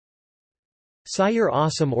Sayur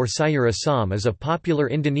asem or sayur asam is a popular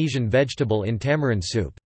Indonesian vegetable in tamarind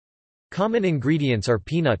soup. Common ingredients are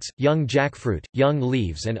peanuts, young jackfruit, young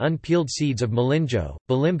leaves and unpeeled seeds of melinjo,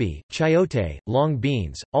 balimbi, chayote, long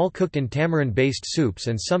beans, all cooked in tamarind-based soups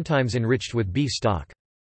and sometimes enriched with beef stock.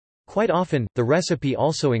 Quite often, the recipe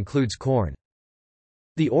also includes corn.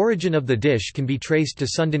 The origin of the dish can be traced to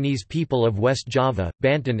Sundanese people of West Java,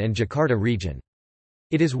 Banten and Jakarta region.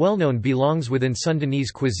 It is well known belongs within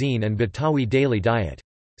Sundanese cuisine and Betawi daily diet.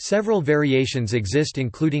 Several variations exist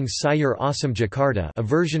including Sayur asem Jakarta, a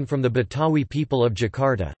version from the Betawi people of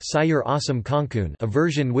Jakarta, Sayur asem Kangkung, a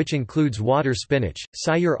version which includes water spinach,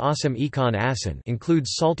 Sayur asem ikan asin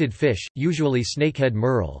includes salted fish, usually snakehead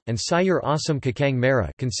merle, and Sayur asem Kacang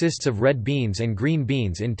Merah consists of red beans and green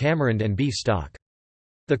beans in tamarind and beef stock.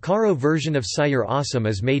 The Karo version of sayur asem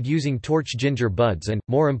is made using torch ginger buds and,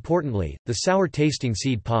 more importantly, the sour-tasting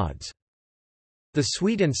seed pods. The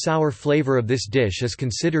sweet and sour flavor of this dish is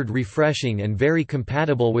considered refreshing and very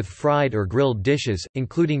compatible with fried or grilled dishes,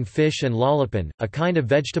 including fish and lalapan, a kind of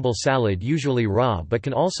vegetable salad usually raw but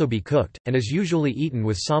can also be cooked, and is usually eaten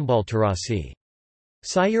with sambal terasi.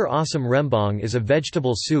 Sayur asem rembang is a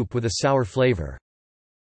vegetable soup with a sour flavor.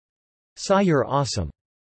 Sayur asem.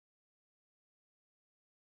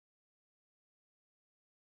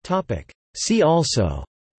 See also: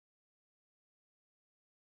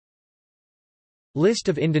 List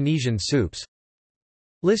of Indonesian soups,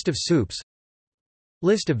 List of soups,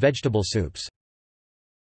 List of vegetable soups.